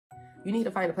you need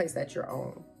to find a place that's your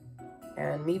own.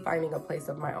 And me finding a place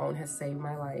of my own has saved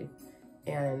my life.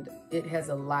 And it has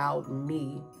allowed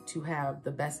me to have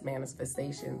the best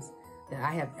manifestations that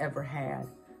I have ever had,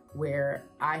 where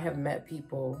I have met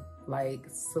people like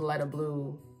Sileta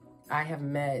Blu. I have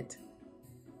met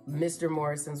Mr.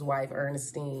 Morrison's wife,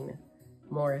 Ernestine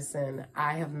Morrison.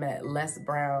 I have met Les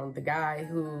Brown, the guy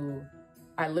who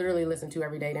I literally listened to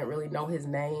every day, didn't really know his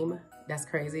name. That's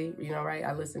crazy, you know, right?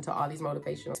 I listened to all these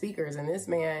motivational speakers, and this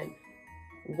man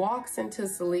walks into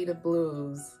Sileta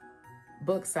Blu's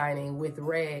book signing with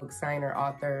Rae, book signer,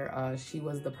 author. She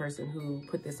was the person who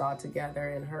put this all together,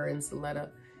 and her and Sileta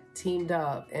teamed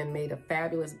up and made a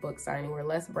fabulous book signing where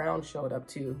Les Brown showed up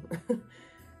too.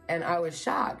 And I was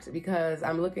shocked because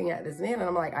I'm looking at this man and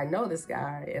I'm like, I know this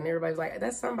guy. And everybody's like,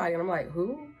 that's somebody. And I'm like,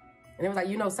 who? And it was like,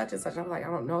 you know, such and such. And I'm like, I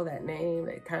don't know that name.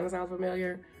 That kind of sounds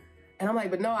familiar. And I'm like,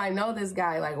 but no, I know this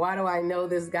guy. Like, why do I know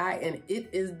this guy? And it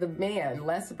is the man,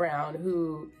 Les Brown,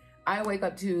 who I wake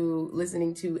up to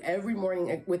listening to every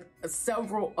morning with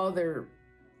several other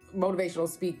motivational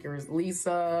speakers.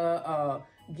 Lisa,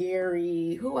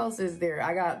 Gary, who else is there?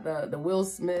 I got the Will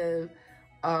Smith.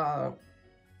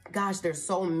 Gosh, there's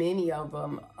so many of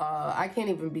them. I can't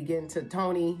even begin to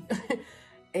Tony.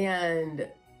 And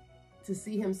to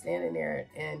see him standing there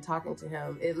and talking to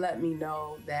him, it let me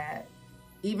know that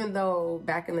even though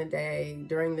back in the day,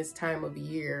 during this time of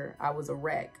year, I was a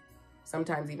wreck,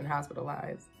 sometimes even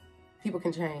hospitalized, people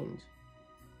can change.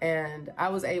 And I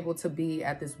was able to be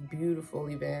at this beautiful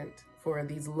event for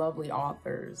these lovely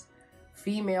authors,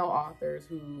 female authors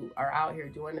who are out here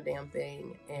doing the damn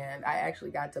thing. And I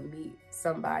actually got to meet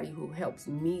somebody who helps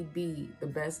me be the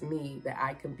best me that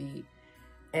I can be.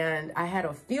 And I had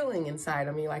a feeling inside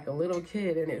of me like a little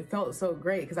kid, and it felt so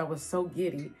great because I was so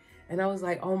giddy. And I was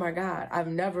like, oh my God, I've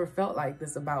never felt like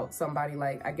this about somebody.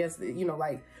 Like, I guess, you know,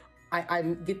 like I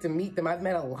get to meet them. I've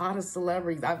met a lot of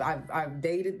celebrities. I've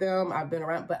dated them. I've been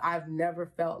around, but I've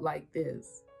never felt like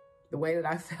this, the way that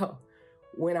I felt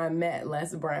when I met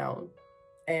Les Brown.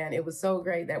 And it was so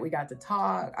great that we got to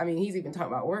talk. I mean, he's even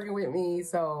talking about working with me.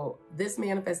 So this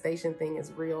manifestation thing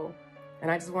is real. And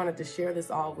I just wanted to share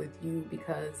this all with you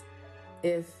because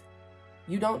if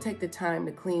you don't take the time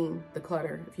to clean the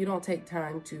clutter, if you don't take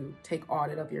time to take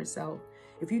audit of yourself,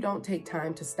 if you don't take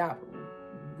time to stop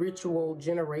ritual,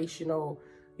 generational,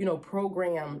 you know,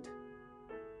 programmed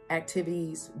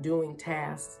activities, doing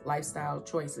tasks, lifestyle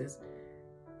choices,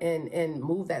 and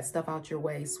move that stuff out your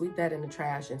way, sweep that in the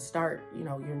trash and start, you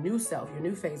know, your new self, your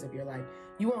new phase of your life,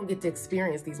 you won't get to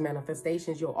experience these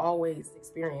manifestations. You'll always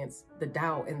experience the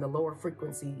doubt and the lower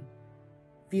frequency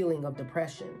feeling of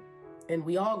depression. And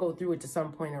we all go through it to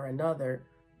some point or another,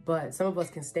 but some of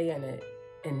us can stay in it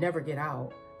and never get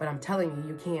out. But I'm telling you,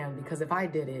 you can, because if I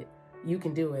did it, you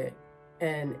can do it.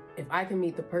 And if I can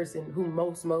meet the person who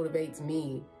most motivates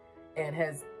me and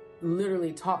has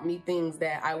literally taught me things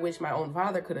that I wish my own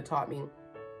father could have taught me,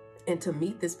 and to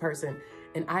meet this person,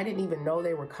 and I didn't even know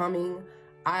they were coming.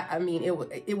 I mean,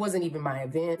 it wasn't even my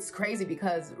event. It's crazy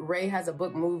because Rae has a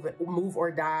book, Move or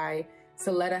Die.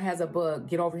 Sileta has a book,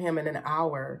 Get Over Him in an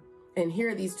Hour. And here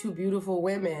are these two beautiful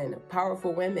women,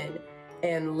 powerful women,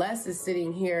 and Les is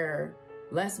sitting here.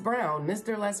 Les Brown,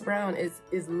 Mr. Les Brown is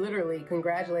literally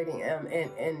congratulating him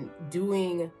and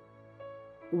doing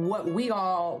what we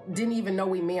all didn't even know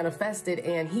we manifested.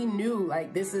 And he knew,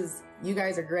 like, you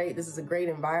guys are great. This is a great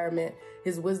environment.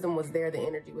 His wisdom was there. The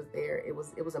energy was there. It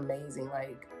was amazing.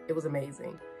 Like, it was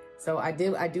amazing. So I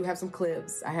do have some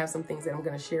clips. I have some things that I'm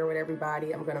going to share with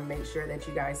everybody. I'm going to make sure that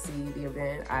you guys see the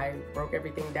event. I broke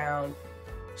everything down.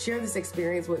 Share this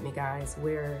experience with me, guys,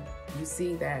 where you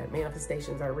see that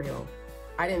manifestations are real.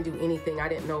 I didn't do anything. I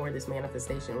didn't know where this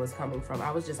manifestation was coming from. I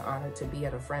was just honored to be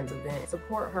at a friend's event.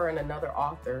 Support her and another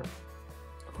author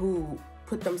who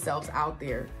put themselves out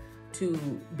there to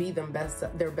be their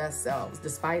best selves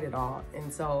despite it all.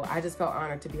 And so I just felt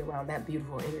honored to be around that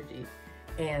beautiful energy.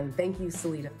 And thank you,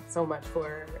 Sileta, so much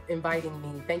for inviting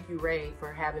me. Thank you, Rae,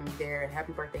 for having me there, and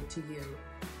happy birthday to you.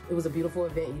 It was a beautiful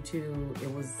event, you two.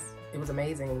 It was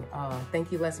amazing.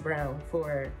 Thank you, Les Brown,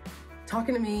 for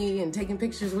talking to me and taking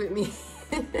pictures with me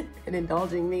and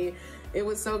indulging me. It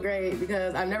was so great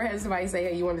because I've never had somebody say,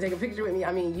 hey, you want to take a picture with me?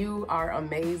 I mean, you are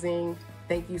amazing.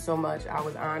 Thank you so much. I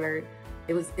was honored.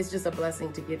 It's just a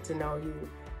blessing to get to know you.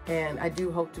 And I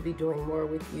do hope to be doing more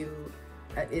with you.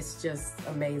 It's just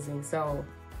amazing. So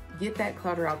get that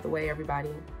clutter out the way,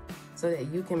 everybody, so that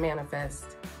you can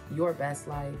manifest your best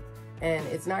life. And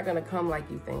it's not going to come like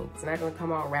you think. It's not going to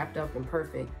come all wrapped up and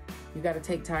perfect. You got to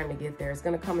take time to get there. It's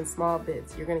going to come in small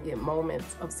bits. You're going to get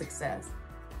moments of success.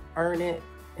 Earn it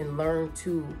and learn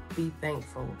to be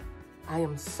thankful. I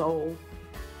am so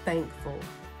thankful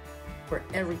for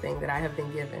everything that I have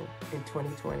been given in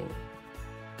 2020.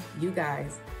 You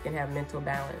guys can have mental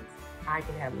balance. I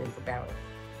can have mental balance.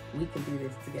 We can do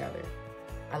this together.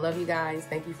 I love you guys.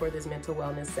 Thank you for this mental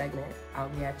wellness segment. I'll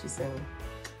be at you soon.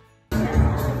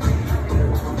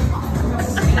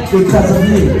 Because of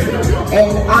you.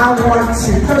 And I want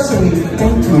to personally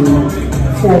thank you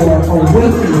for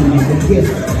awakening the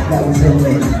gift that was in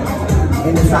me.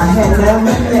 And if I had never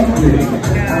met you,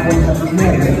 I would have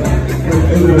never been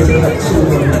able to help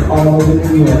children all over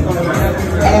New York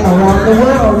and around the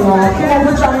world, y'all. Come on,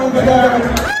 put your hands together.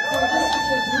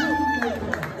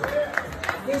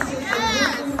 This is a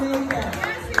dream maker.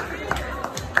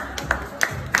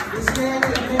 This man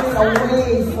has been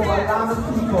away for a lot of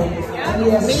people, and he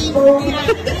has spoken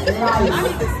life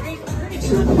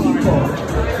to people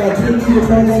that didn't even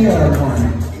know they had one.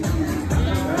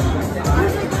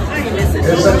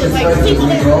 It's such a pleasure to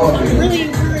meet all of you.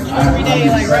 I'm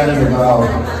excited about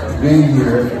being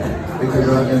here because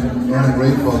I've been knowing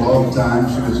Rae for a long time.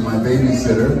 She was my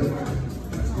babysitter,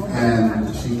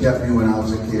 and she kept me when I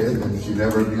was a kid, and she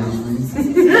never abused me.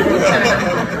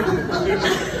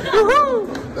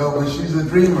 No, but she's a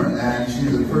dreamer, and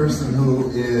she's a person who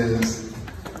is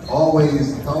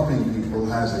always helping people,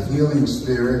 has a healing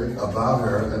spirit about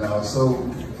her, and I was so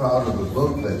proud of the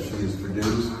book that she has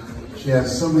produced. She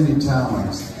has so many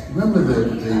talents. Remember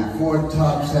the Four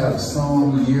Tops had a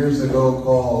song years ago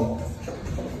called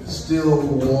Still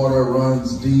Water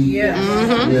Runs Deep? Yeah.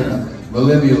 Yeah.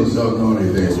 Millennials don't know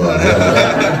anything about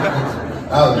that.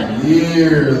 That was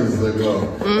years ago.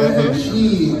 And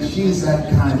she's that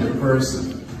kind of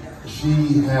person.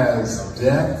 She has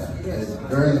depth, is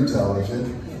very intelligent,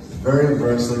 very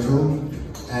versatile,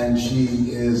 and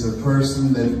she is a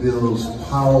person that builds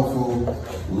powerful,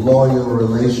 loyal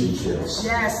relationships.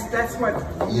 Yes, that's what.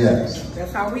 Yes.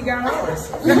 That's how we got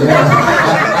ours.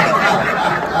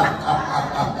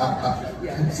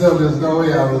 Yeah. So there's no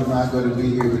way I was not going to be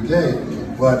here today.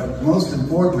 But most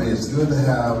importantly, it's good to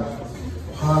have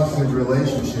positive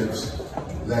relationships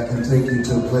that can take you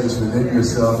to a place within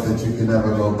yourself that you can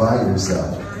never go by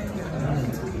yourself.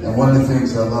 And one of the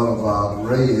things I love about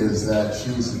Rae is that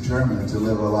she's determined to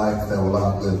live a life that will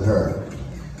outlive her.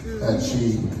 And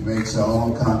she makes her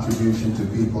own contribution to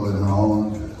people in her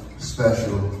own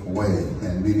special way.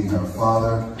 And meeting her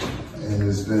father, it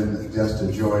has been just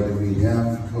a joy to meet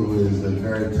him, who is a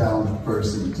very talented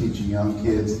person teaching young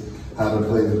kids how to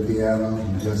play the piano.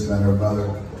 You just met her mother,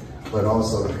 but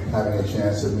also having a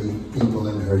chance to meet people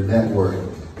in her network.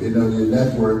 You know, your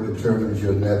network determines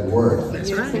your net worth.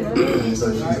 That's right. And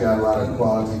so she's got a lot of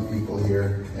quality people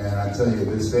here. And I tell you, at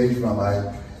this stage of my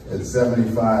life, at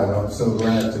 75, I'm so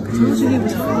glad to be here.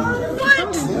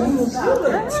 What?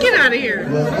 Yes. Get out of here.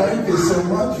 Well, thank you so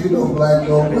much. You know black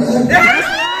don't black.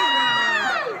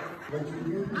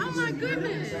 Oh my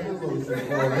goodness.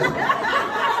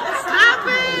 Stop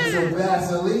it. Some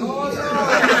Vaseline.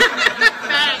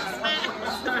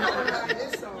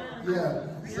 Yeah.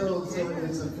 So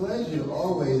it's a pleasure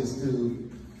always to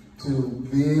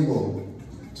be able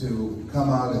to come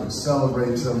out and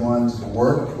celebrate someone's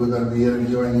work. We're going to be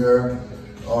interviewing her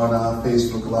on our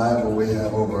Facebook Live, where we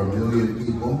have over 1 million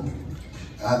people.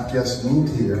 I've just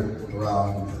moved here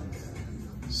around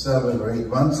 7 or 8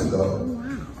 months ago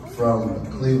from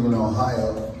Cleveland,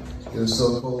 Ohio. It was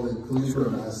so cold in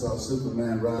Cleveland, I saw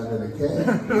Superman riding in a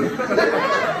cab.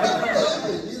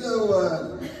 You know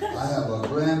what? I have a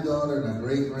granddaughter and a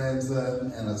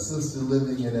great-grandson and a sister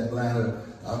living in Atlanta.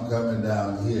 I'm coming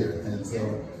down here. And so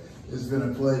it's been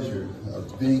a pleasure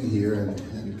of being here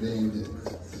and being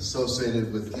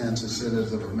associated with Cancer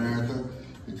Centers of America.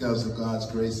 Because of God's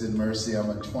grace and mercy, I'm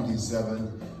a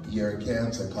 27-year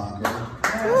cancer conqueror.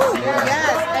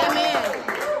 Yes, amen.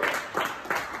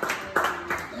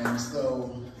 And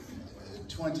so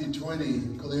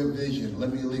 2020, clear vision.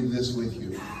 Let me leave this with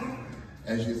you.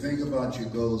 As you think about your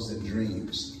goals and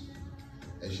dreams,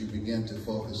 as you begin to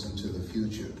focus into the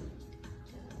future,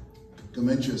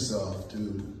 commit yourself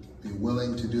to be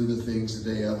willing to do the things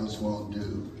today others won't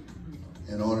do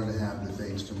in order to have the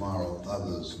things tomorrow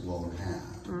others won't have.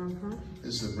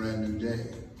 It's a brand new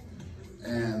day.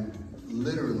 And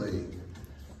literally,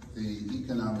 the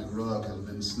economic rug has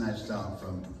been snatched out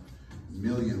from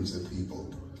millions of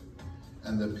people.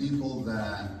 And the people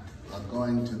that are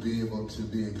going to be able to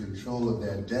be in control of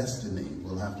their destiny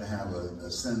will have to have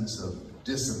a sense of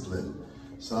discipline.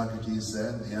 Socrates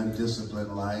said, the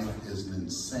undisciplined life is an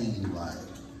insane life.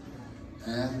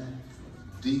 And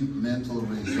deep mental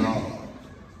resolve,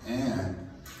 and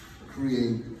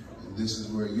create this is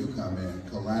where you come in,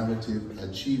 collaborative,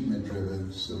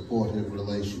 achievement-driven, supportive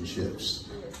relationships.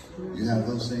 You have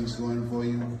those things going for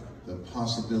you, the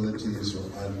possibilities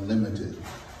are unlimited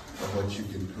of what you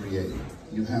can create.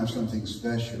 You have something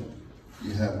special.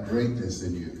 You have greatness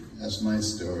in you. That's my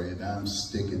story, and I'm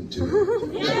sticking to it.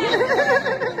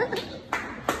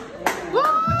 Put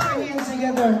your hands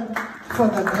together for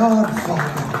the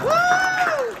Godfather.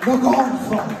 The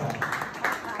Godfather.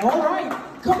 All right,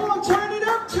 come on, turn it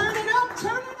up, turn it up,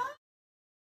 turn it up.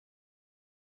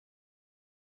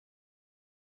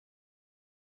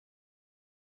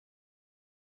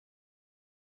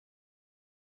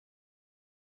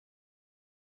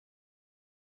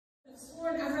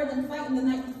 I heard them fighting the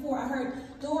night before. I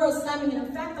heard doors slamming, and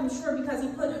in fact, I'm sure because he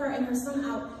put her and her son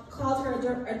out, called her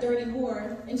a dirty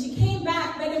whore. And she came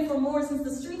back begging for more since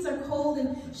the streets are cold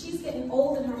and she's getting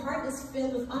old and her heart is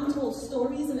filled with untold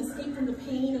stories and escape from the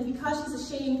pain. And because she's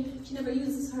ashamed, she never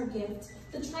uses her gift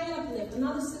to try and uplift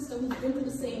another sister who's been through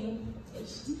the same.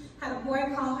 She had a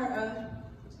boy call her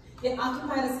yet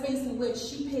occupied a space in which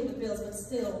she paid the bills, but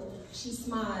still she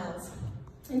smiles.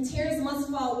 And tears must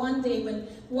fall one day when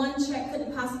one check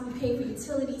couldn't possibly pay for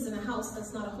utilities in a house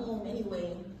that's not a home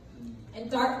anyway. And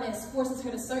darkness forces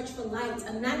her to search for light,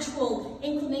 a natural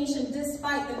inclination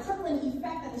despite the crippling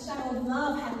effect that the shadow of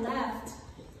love had left.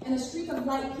 And a streak of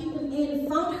light peeping in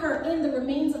found her in the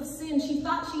remains of sin. She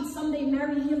thought she'd someday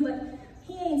marry him, but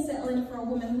he ain't settling for a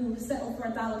woman who settled for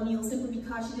a $1 meal simply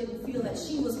because she didn't feel that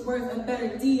she was worth a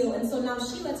better deal. And so now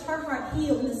she lets her heart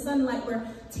heal in the sunlight where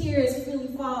tears freely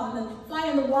fall. And the fly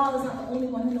on the wall is not the only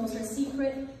one who knows her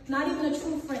secret. Not even a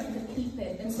true friend can keep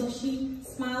it. And so she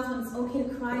smiles when it's okay to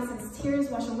cry, since tears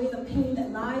wash away the pain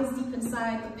that lies deep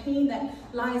inside, the pain that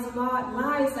lies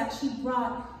that she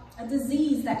brought, a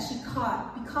disease that she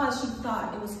caught because she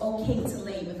thought it was okay to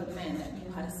lay with a man that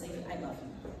knew how to say, I love you.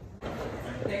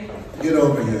 Get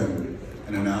over him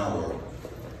in an hour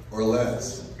or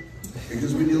less.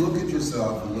 Because when you look at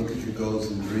yourself and look at your goals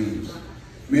and dreams,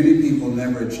 many people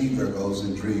never achieve their goals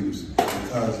and dreams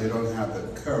because they don't have the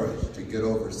courage to get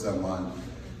over someone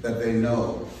that they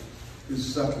know is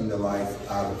sucking the life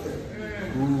out of them.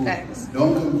 Thanks.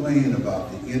 Don't complain about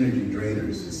the energy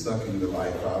drainers that's sucking the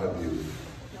life out of you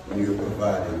when you're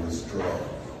providing the straw.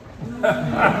 Come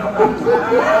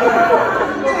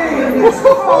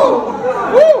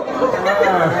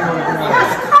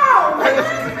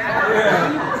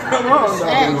on.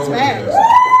 Thanks.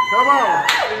 Come on.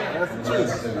 That's the truth.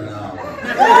 Less than an hour.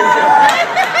 That's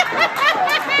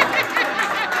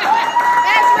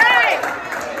right.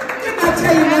 Didn't I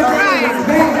tell you nothing was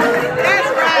bad? That's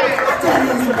right. I tell you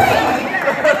it's bad.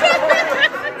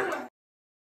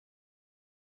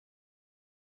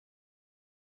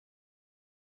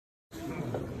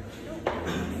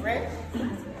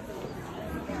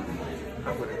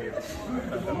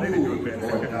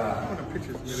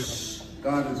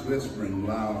 God is whispering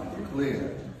loud and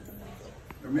clear.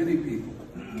 There are many people,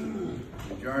 the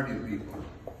majority of people,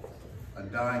 are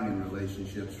dying in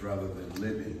relationships rather than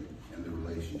living in the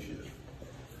relationship.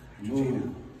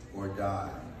 Move or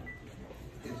die.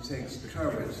 It takes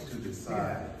courage to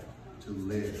decide to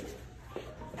live.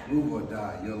 Move or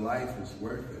die. Your life is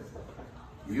worth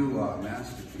it. You are a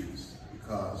masterpiece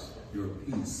because you're a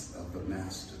piece of the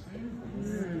master.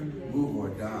 Move or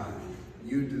die.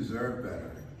 You deserve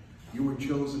better. You were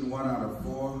chosen 1 out of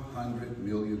 400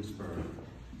 million sperm.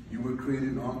 You were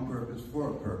created on purpose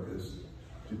for a purpose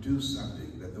to do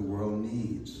something that the world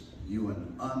needs. You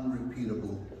an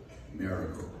unrepeatable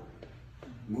miracle.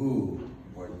 Move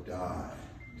or die.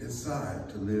 Decide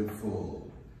to live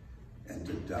full and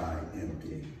to die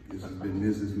empty. This has been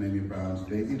Mrs. Mamie Brown's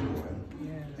baby boy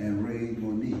and Rae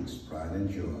Monique's pride and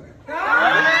joy.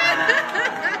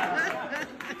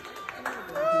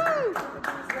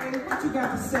 What you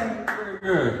got to say?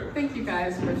 Thank you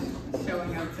guys for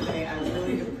showing up today. I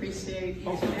really appreciate each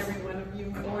and every one of you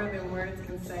more than words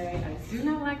can say. I do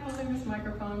not like holding this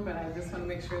microphone, but I just want to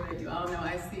make sure that you all know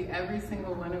I see every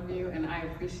single one of you and I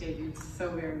appreciate you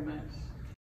so very much.